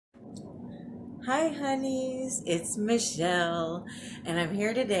Hi honeys, it's Michelle and I'm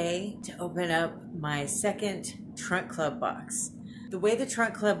here today to open up my second Trunk Club box. The way the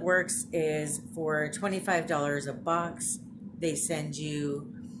Trunk Club works is for $25 a box, they send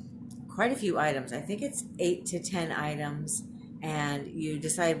you quite a few items. I think it's 8 to 10 items, and you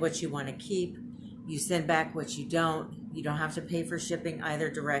decide what you want to keep. You send back what you don't. You don't have to pay for shipping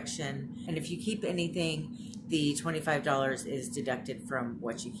either direction. And if you keep anything, the $25 is deducted from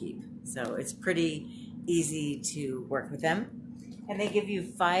what you keep. So it's pretty easy to work with them. And they give you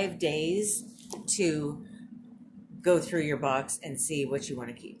 5 days to go through your box and see what you want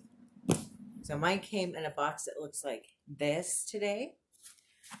to keep. So mine came in a box that looks like this today.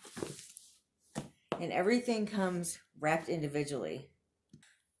 And everything comes wrapped individually.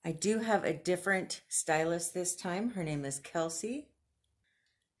 I do have a different stylist this time. Her name is Kelsey.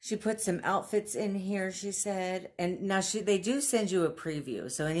 She put some outfits in here, she said. And now they do send you a preview.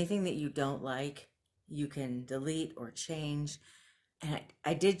 So anything that you don't like, you can delete or change. And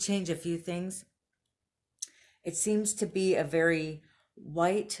I did change a few things. It seems to be a very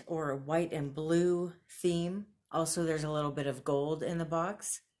white or white and blue theme. Also, there's a little bit of gold in the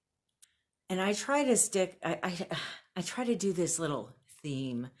box. And I try to stick, I try to do this little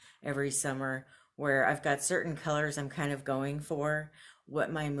theme every summer where I've got certain colors I'm kind of going for,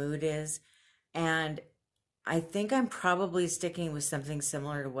 what my mood is. And I think I'm probably sticking with something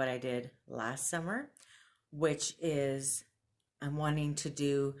similar to what I did last summer, which is I'm wanting to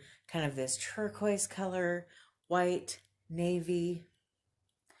do kind of this turquoise color, white, navy,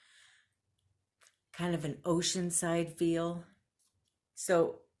 kind of an oceanside feel.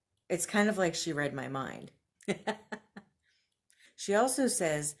 So it's kind of like she read my mind. She also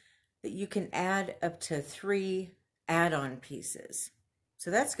says that you can add up to 3 add-on pieces. So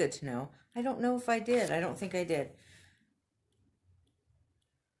that's good to know. I don't know if I did. I don't think I did.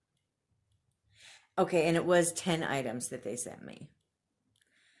 Okay, and it was 10 items that they sent me.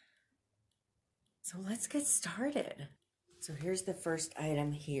 So let's get started. So here's the first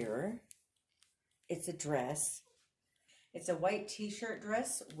item here. It's a dress. It's a white t-shirt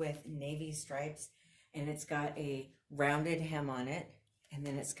dress with navy stripes, and it's got a rounded hem on it, and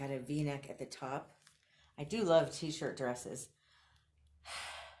then it's got a V-neck at the top. I do love t-shirt dresses.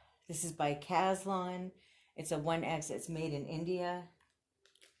 This is by Caslon. It's a 1X. It's made in India.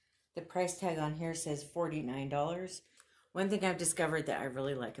 The price tag on here says $49. One thing I've discovered that I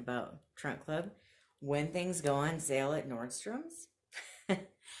really like about Trunk Club, when things go on sale at Nordstrom's,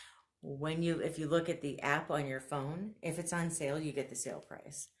 if you look at the app on your phone, if it's on sale, you get the sale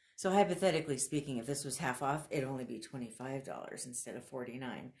price. So hypothetically speaking, if this was half off, it'd only be $25 instead of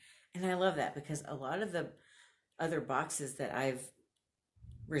 $49. And I love that because a lot of the other boxes that I've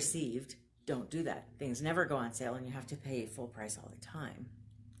received don't do that. Things never go on sale and you have to pay full price all the time.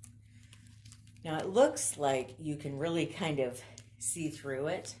 Now it looks like you can really kind of see through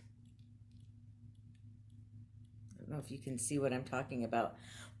it. I don't know if you can see what I'm talking about.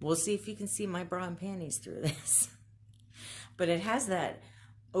 We'll see if you can see my bra and panties through this. But it has that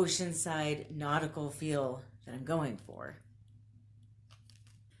oceanside nautical feel that I'm going for.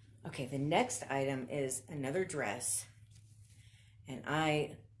 Okay, the next item is another dress. And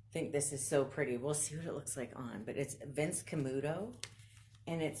I think this is so pretty. We'll see what it looks like on. But it's Vince Camuto.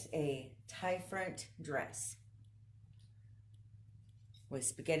 And it's a tie front dress with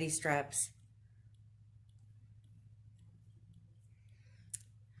spaghetti straps.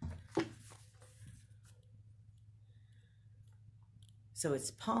 So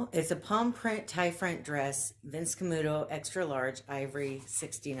it's a palm print tie front dress, Vince Camuto, extra large, Ivory,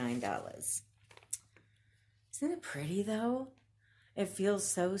 $69. Isn't it pretty though? It feels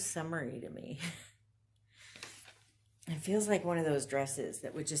so summery to me. It feels like one of those dresses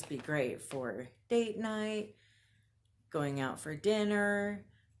that would just be great for date night, going out for dinner,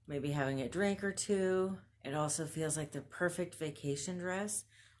 maybe having a drink or two. It also feels like the perfect vacation dress,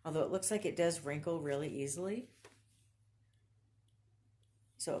 although it looks like it does wrinkle really easily.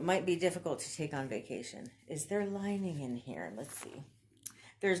 So it might be difficult to take on vacation. Is there lining in here? Let's see.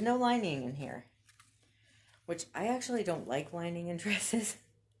 There's no lining in here, which I actually don't like lining in dresses,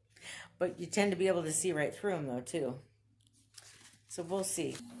 but you tend to be able to see right through them though too. So we'll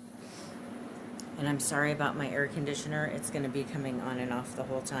see. And I'm sorry about my air conditioner. It's going to be coming on and off the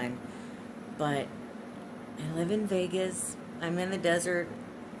whole time. But I live in Vegas. I'm in the desert.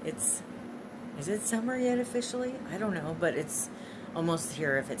 Is it summer yet officially? I don't know, but it's almost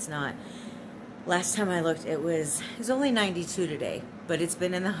here if it's not. Last time I looked, it was only 92 today, but it's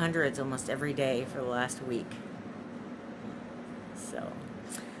been in the hundreds almost every day for the last week. So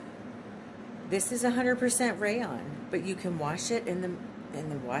this is 100% rayon, but you can wash it in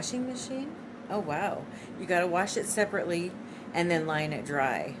the washing machine. Oh, wow. You got to wash it separately and then line it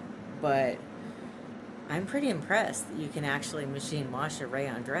dry. But I'm pretty impressed that you can actually machine wash a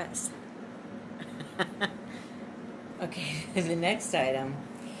rayon dress. Okay, the next item,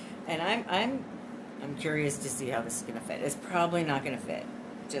 and I'm curious to see how this is gonna fit. It's probably not gonna fit,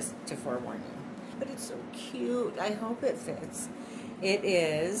 just to forewarn you. But it's so cute. I hope it fits. It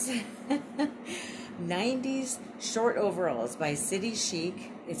is 90s short overalls by City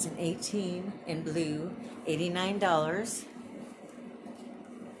Chic. It's an 18 in blue, $89.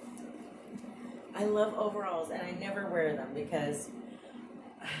 I love overalls and I never wear them because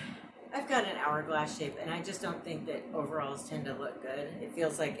I've got an hourglass shape and I just don't think that overalls tend to look good. It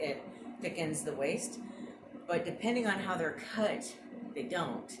feels like it thickens the waist, but depending on how they're cut, they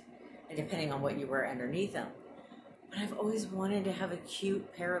don't. And depending on what you wear underneath them. But I've always wanted to have a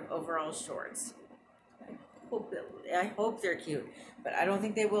cute pair of overall shorts. I hope they're cute, but I don't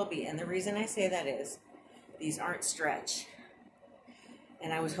think they will be. And the reason I say that is these aren't stretch.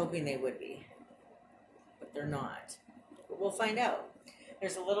 And I was hoping they would be, but they're not. But we'll find out.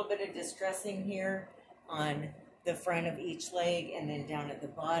 There's a little bit of distressing here on the front of each leg, and then down at the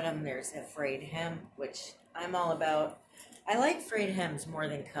bottom there's a frayed hem, which I'm all about. I like frayed hems more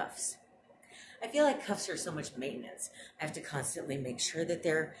than cuffs. I feel like cuffs are so much maintenance. I have to constantly make sure that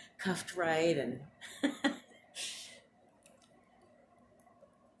they're cuffed right, and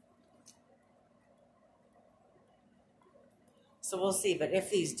so we'll see. But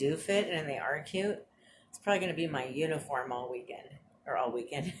if these do fit and they are cute, it's probably going to be my uniform all weekend. Or all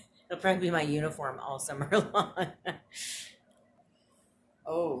weekend. It'll probably be my uniform all summer long.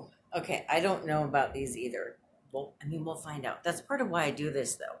 Oh, okay. I don't know about these either. Well, I mean, we'll find out. That's part of why I do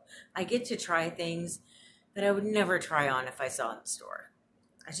this, though. I get to try things that I would never try on if I saw in the store.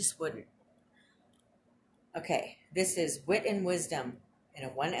 I just wouldn't. Okay, this is Wit and Wisdom in a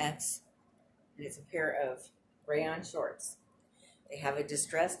 1X. And it's a pair of rayon shorts. They have a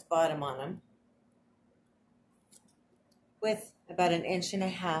distressed bottom on them with about 1.5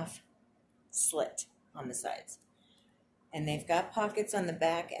 inches slit on the sides. And they've got pockets on the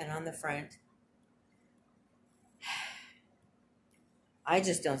back and on the front. I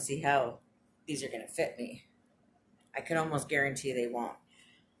just don't see how these are going to fit me. I could almost guarantee they won't.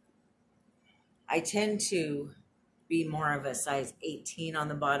 I tend to be more of a size 18 on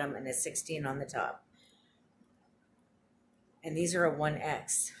the bottom and a 16 on the top. And these are a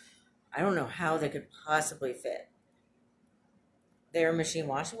 1X. I don't know how they could possibly fit. They're machine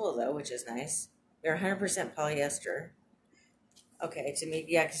washable though, which is nice. They're 100% polyester. Okay, to me,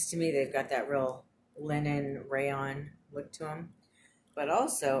 yeah, because to me they've got that real linen rayon look to them. But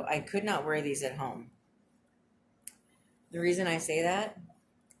also, I could not wear these at home. The reason I say that,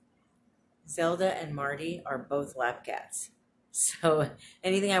 Zelda and Marty are both lap cats. So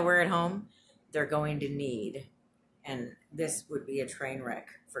anything I wear at home, they're going to need. And this would be a train wreck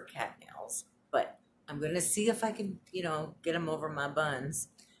for cat nails. But I'm going to see if I can, get them over my buns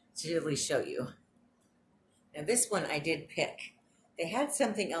to at least show you. Now this one I did pick. They had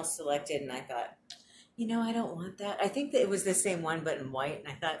something else selected and I thought, I don't want that. I think that it was the same one but in white. And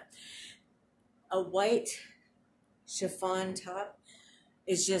I thought a white chiffon top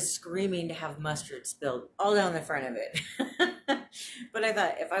is just screaming to have mustard spilled all down the front of it. But I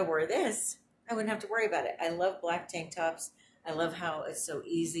thought if I wore this, I wouldn't have to worry about it. I love black tank tops. I love how it's so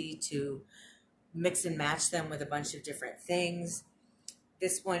easy to mix and match them with a bunch of different things.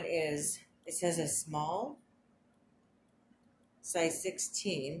 This one is, it says a small, size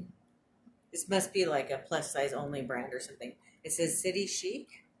 16. This must be like a plus size only brand or something. It says City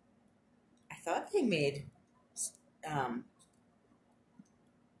Chic. I thought they made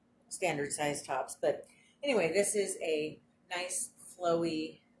standard size tops, but anyway, this is a nice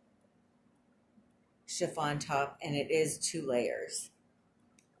flowy chiffon top and it is 2 layers.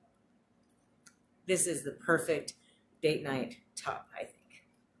 This is the perfect date night top, I think.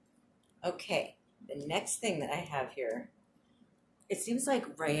 Okay, the next thing that I have here, it seems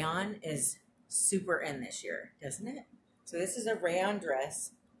like rayon is super in this year, doesn't it? So this is a rayon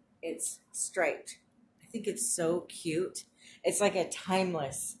dress. It's striped. I think it's so cute. It's like a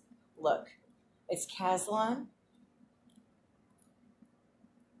timeless look. It's Caslon.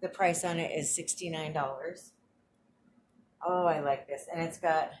 The price on it is $69. Oh, I like this. And it's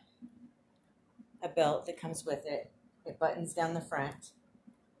got a belt that comes with it. It buttons down the front.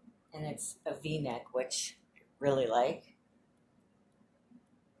 And it's a V-neck, which I really like.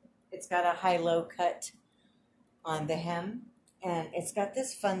 It's got a high-low cut on the hem. And it's got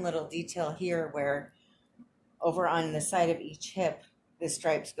this fun little detail here where over on the side of each hip, the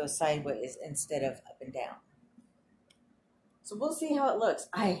stripes go sideways instead of up and down. So we'll see how it looks.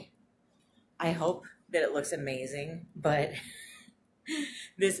 I I hope that it looks amazing, but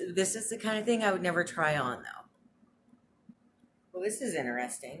this is the kind of thing I would never try on though. Well, this is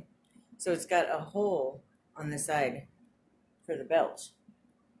interesting. So it's got a hole on the side for the belt.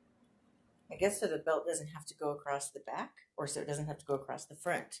 I guess so the belt doesn't have to go across the back, or so it doesn't have to go across the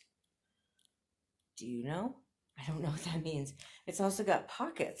front. Do you know? I don't know what that means. It's also got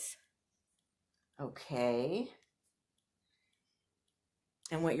pockets. Okay.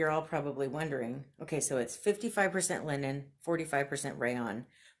 And what you're all probably wondering, okay, so it's 55% linen, 45% rayon,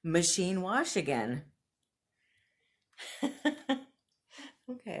 machine wash again.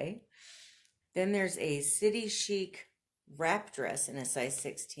 Okay. Then there's a City Chic wrap dress in a size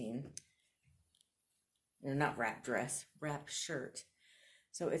 16. No, not wrap dress, wrap shirt.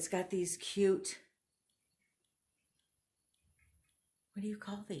 So it's got these cute, what do you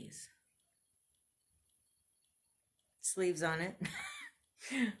call these? Sleeves on it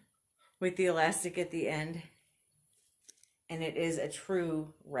with the elastic at the end. And it is a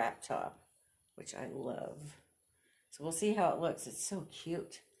true wrap top, which I love. So we'll see how it looks. It's so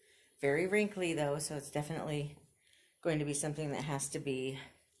cute. Very wrinkly though, so it's definitely going to be something that has to be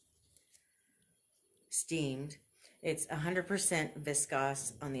steamed. It's 100%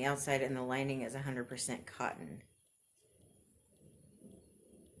 viscose on the outside and the lining is 100% cotton.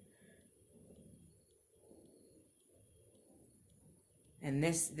 And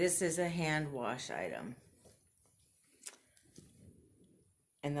this is a hand wash item.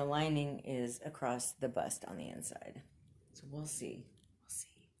 And the lining is across the bust on the inside. So we'll see. We'll see.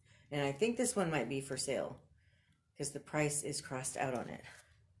 And I think this one might be for sale because the price is crossed out on it.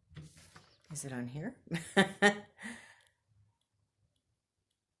 Is it on here?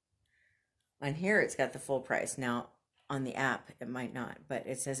 On here, it's got the full price. Now, on the app, it might not, but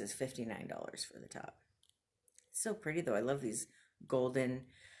it says it's $59 for the top. It's so pretty, though. I love these golden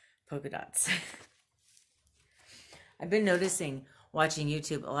polka dots. I've been noticing, watching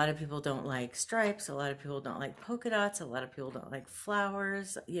YouTube, a lot of people don't like stripes. A lot of people don't like polka dots. A lot of people don't like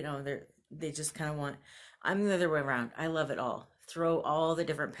flowers. You know, they just kind of want... I'm the other way around. I love it all. Throw all the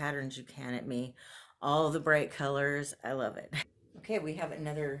different patterns you can at me. All the bright colors. I love it. Okay, we have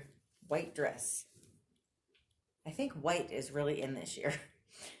another white dress. I think white is really in this year.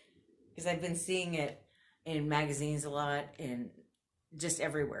 Because I've been seeing it in magazines a lot and just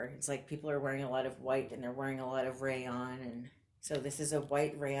everywhere. It's like people are wearing a lot of white and they're wearing a lot of rayon. And so this is a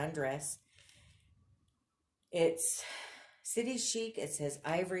white rayon dress. It's City Chic. It says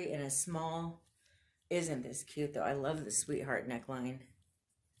Ivory in a small. Isn't this cute though? I love the sweetheart neckline.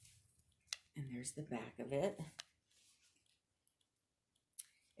 And there's the back of it.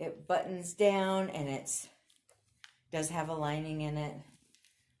 It buttons down and it's does have a lining in it.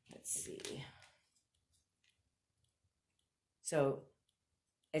 Let's see. So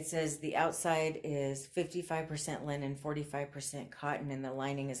it says the outside is 55% linen, 45% cotton, and the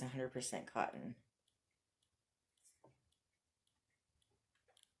lining is 100% cotton.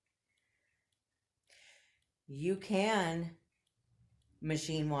 You can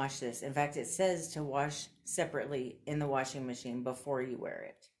machine wash this. In fact, it says to wash separately in the washing machine before you wear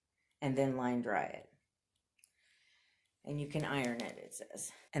it, and then line dry it. And you can iron it, it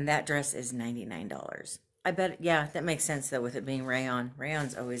says. And that dress is $99. I bet, yeah, that makes sense though with it being rayon.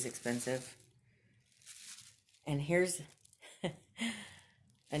 Rayon's always expensive. And here's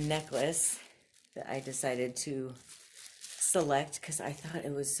a necklace that I decided to select because I thought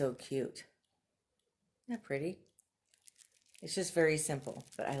it was so cute. Isn't that pretty? It's just very simple,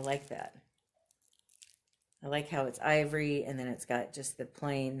 but I like that. I like how it's ivory and then it's got just the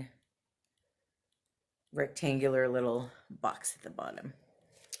plain rectangular little box at the bottom.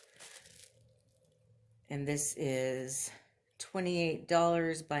 And this is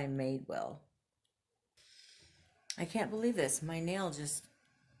 $28 by Madewell. I can't believe this. My nail just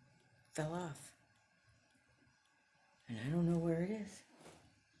fell off. And I don't know where it is.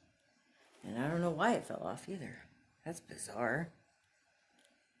 And I don't know why it fell off either. That's bizarre.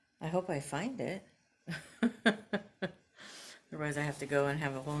 I hope I find it. Otherwise I have to go and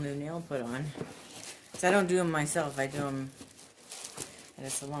have a whole new nail put on. So I don't do them myself. I do them at a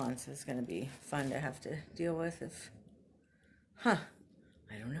salon. So it's going to be fun to have to deal with if... I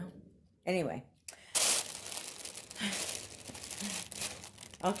don't know. Anyway.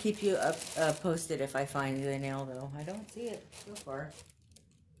 I'll keep you posted if I find the nail though. I don't see it so far.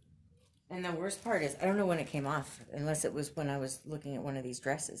 And the worst part is, I don't know when it came off, unless it was when I was looking at one of these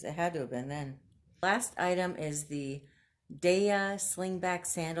dresses. It had to have been then. Last item is the Daja Slingback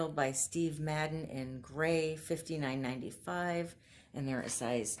Sandal by Steve Madden in gray, $59.95. And they're a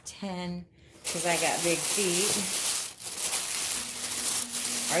size 10, because I got big feet.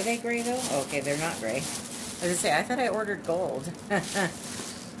 Are they gray though? Oh, okay, they're not gray. I was gonna say, I thought I ordered gold.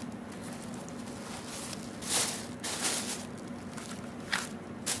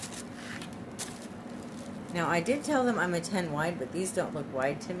 Now, I did tell them I'm a 10 wide, but these don't look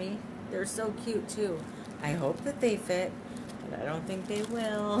wide to me. They're so cute, too. I hope that they fit, but I don't think they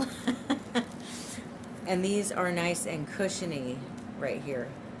will. And these are nice and cushiony right here,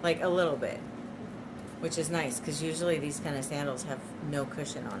 like a little bit, which is nice, because usually these kind of sandals have no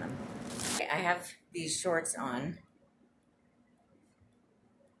cushion on them. I have these shorts on.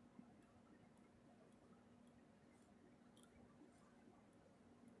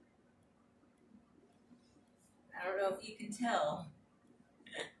 I don't know if you can tell.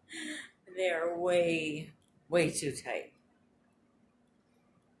 They are way, way too tight.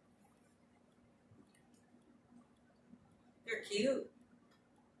 They're cute.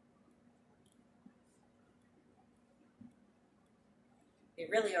 They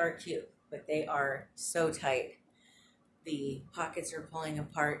really are cute, but they are so tight. The pockets are pulling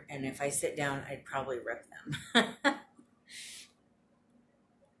apart, and if I sit down, I'd probably rip them.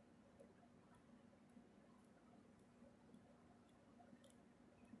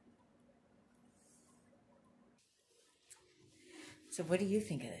 So what do you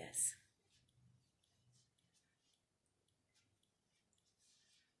think of this?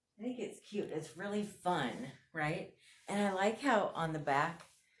 I think it's cute. It's really fun, right? And I like how on the back,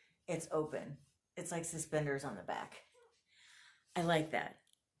 it's open. It's like suspenders on the back. I like that.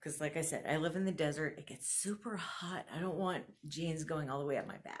 Because like I said, I live in the desert. It gets super hot. I don't want jeans going all the way up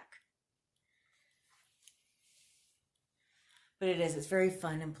my back. But it is. It's very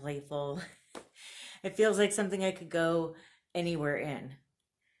fun and playful. It feels like something I could go anywhere in.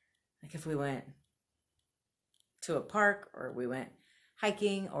 Like if we went to a park, or we went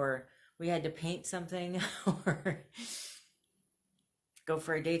hiking, or we had to paint something, or go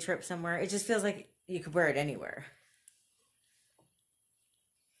for a day trip somewhere. It just feels like you could wear it anywhere.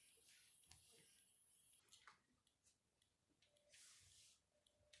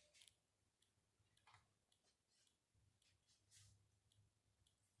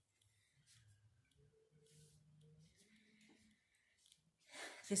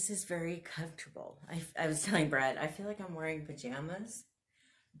 This is very comfortable. I was telling Brad, I feel like I'm wearing pajamas,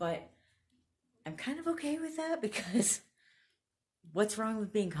 but I'm kind of okay with that, because what's wrong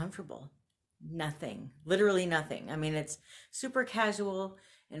with being comfortable? Nothing. Literally nothing. I mean, it's super casual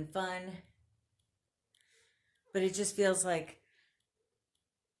and fun, but it just feels like,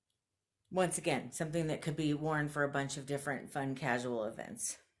 once again, something that could be worn for a bunch of different fun casual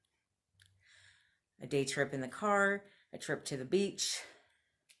events. A day trip in the car, a trip to the beach.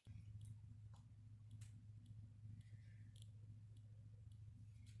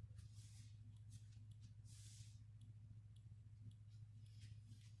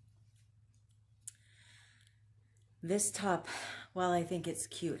 This top, while I think it's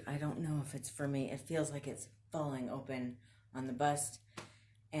cute, I don't know if it's for me. It feels like it's falling open on the bust,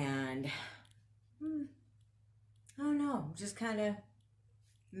 and I don't know, just kind of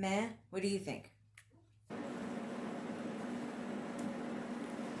meh. What do you think?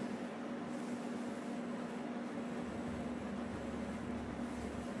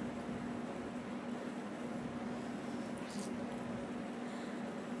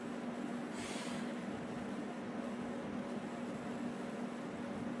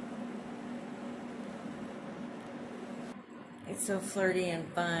 It's so flirty and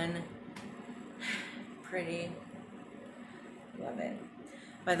fun, pretty, love it.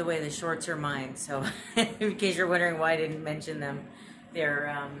 By the way, the shorts are mine, so in case you're wondering why I didn't mention them, they're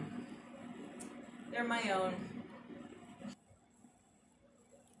my own.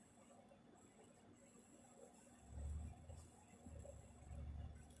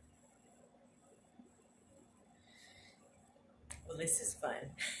 Well, this is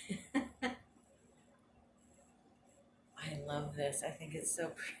fun. I love this. I think it's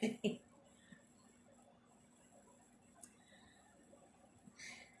so pretty.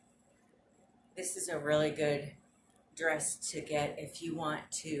 This is a really good dress to get if you want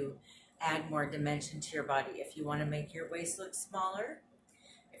to add more dimension to your body. If you want to make your waist look smaller,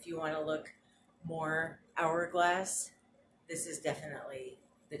 if you want to look more hourglass, this is definitely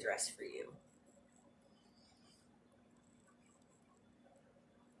the dress for you.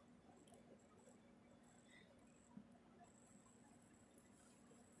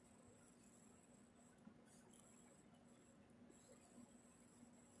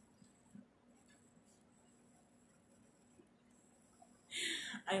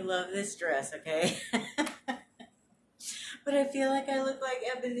 I love this dress, okay? But I feel like I look like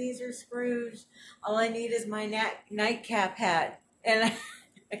Ebenezer Scrooge. All I need is my nightcap hat. And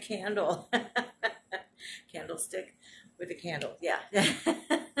A candle. Candlestick with a candle. Yeah.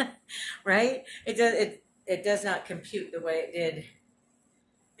 Right? It does not compute the way it did.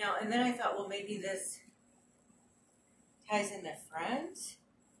 Now, and then I thought, well, maybe this ties in the front.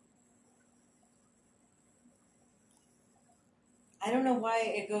 I don't know why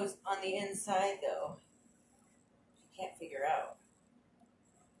it goes on the inside, though. I can't figure out.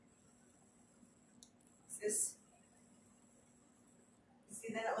 Is this...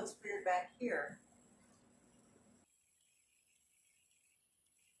 See, then it looks weird back here.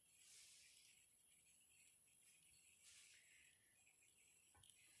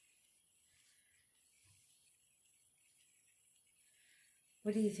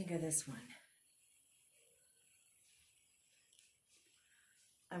 What do you think of this one?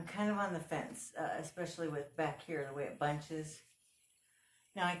 I'm kind of on the fence, especially with back here, the way it bunches.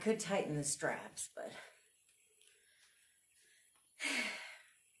 Now, I could tighten the straps, but...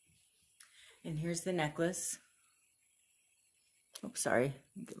 And here's the necklace. Oops, sorry.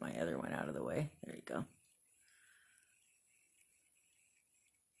 Get my other one out of the way. There you go.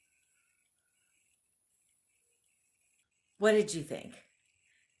 What did you think?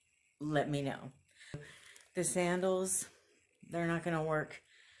 Let me know. The sandals, they're not going to work.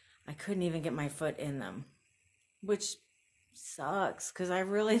 I couldn't even get my foot in them, which sucks because I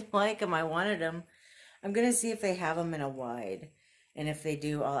really like them. I wanted them. I'm going to see if they have them in a wide. And if they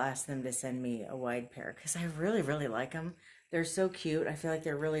do, I'll ask them to send me a wide pair because I really, really like them. They're so cute. I feel like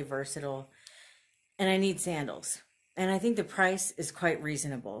they're really versatile. And I need sandals. And I think the price is quite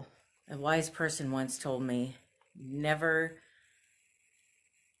reasonable. A wise person once told me, never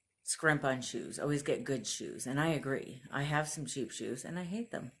scrimp on shoes. Always get good shoes. And I agree. I have some cheap shoes and I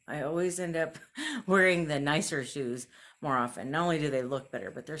hate them. I always end up wearing the nicer shoes more often. Not only do they look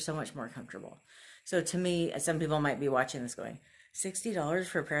better, but they're so much more comfortable. So to me, some people might be watching this going, $60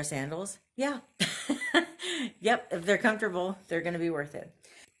 for a pair of sandals? Yeah. Yep, if they're comfortable, they're going to be worth it.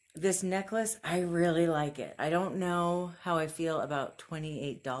 This necklace, I really like it. I don't know how I feel about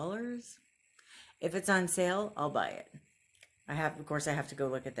 $28. If it's on sale, I'll buy it. Of course, I have to go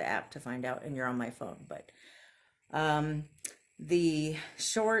look at the app to find out, and you're on my phone. But the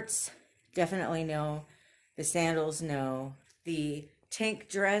shorts, definitely no. The sandals, no. The tank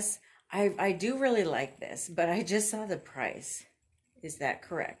dress, I do really like this, but I just saw the price. Is that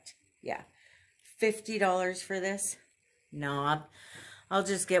correct? Yeah. $50 for this? No, I'll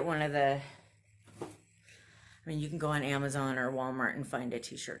just get one of the... I mean, you can go on Amazon or Walmart and find a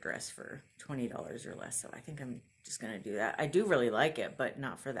t-shirt dress for $20 or less. So I think I'm just going to do that. I do really like it, but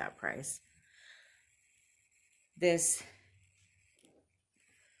not for that price. This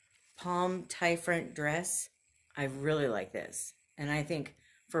palm tie front dress, I really like this. And I think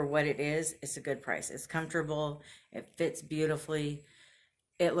for what it is, it's a good price. It's comfortable. It fits beautifully.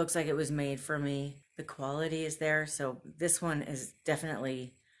 It looks like it was made for me. The quality is there. So this one is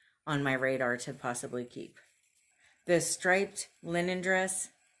definitely on my radar to possibly keep. The striped linen dress,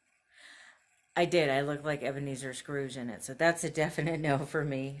 I look like Ebenezer Scrooge in it. So that's a definite no for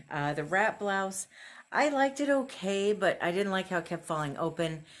me. The wrap blouse, I liked it okay, but I didn't like how it kept falling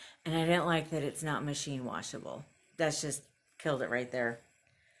open. And I didn't like that it's not machine washable. That's just killed it right there.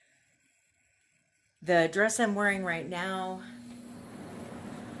 The dress I'm wearing right now,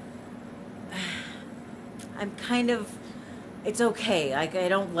 I'm kind of, it's okay. I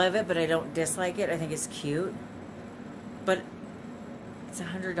don't love it, but I don't dislike it. I think it's cute. But it's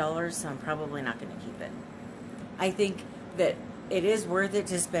 $100, so I'm probably not going to keep it. I think that it is worth it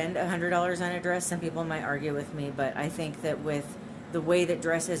to spend $100 on a dress. Some people might argue with me, but I think that with the way that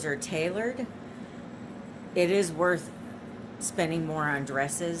dresses are tailored, it is worth spending more on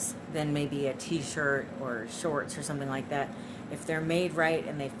dresses than maybe a t-shirt or shorts or something like that. If they're made right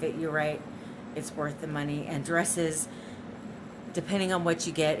and they fit you right, it's worth the money. And dresses, depending on what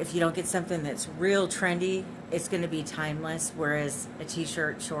you get, if you don't get something that's real trendy, it's going to be timeless. Whereas a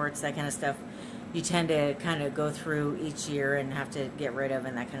t-shirt, shorts, that kind of stuff, you tend to kind of go through each year and have to get rid of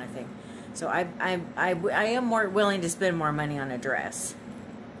and that kind of thing. So I am more willing to spend more money on a dress,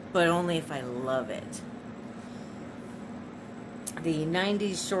 but only if I love it. The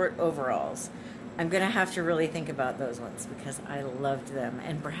 90s short overalls, I'm going to have to really think about those ones because I loved them.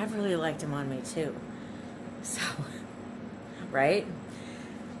 And Brad really liked them on me too. So, right?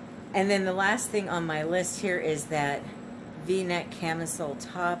 And then the last thing on my list here is that V-neck camisole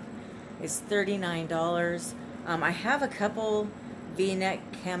top. It's $39. I have a couple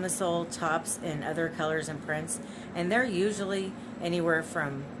V-neck camisole tops in other colors and prints, and they're usually anywhere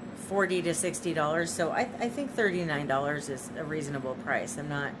from $40 to $60. So I think $39 is a reasonable price. I'm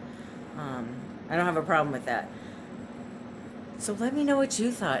not, I don't have a problem with that. So let me know what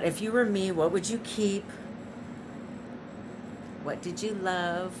you thought. If you were me, what would you keep? What did you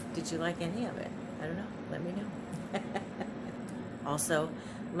love? Did you like any of it? I don't know. Let me know. Also,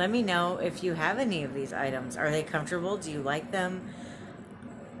 let me know if you have any of these items. Are they comfortable? Do you like them?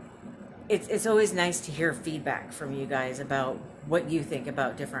 It's always nice to hear feedback from you guys about what you think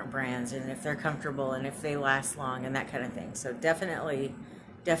about different brands and if they're comfortable and if they last long and that kind of thing. So definitely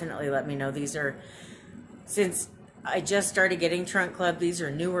let me know. These are, since I just started getting Trunk Club, these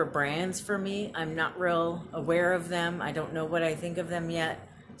are newer brands for me. I'm not real aware of them. I don't know what I think of them yet.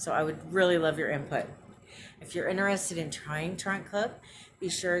 So I would really love your input. If you're interested in trying Trunk Club, be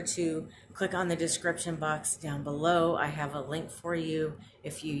sure to click on the description box down below. I have a link for you.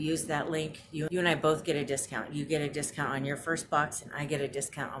 If you use that link, you and I both get a discount. You get a discount on your first box, and I get a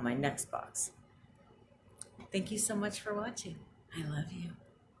discount on my next box. Thank you so much for watching. I love you.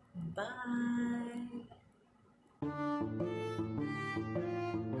 Bye.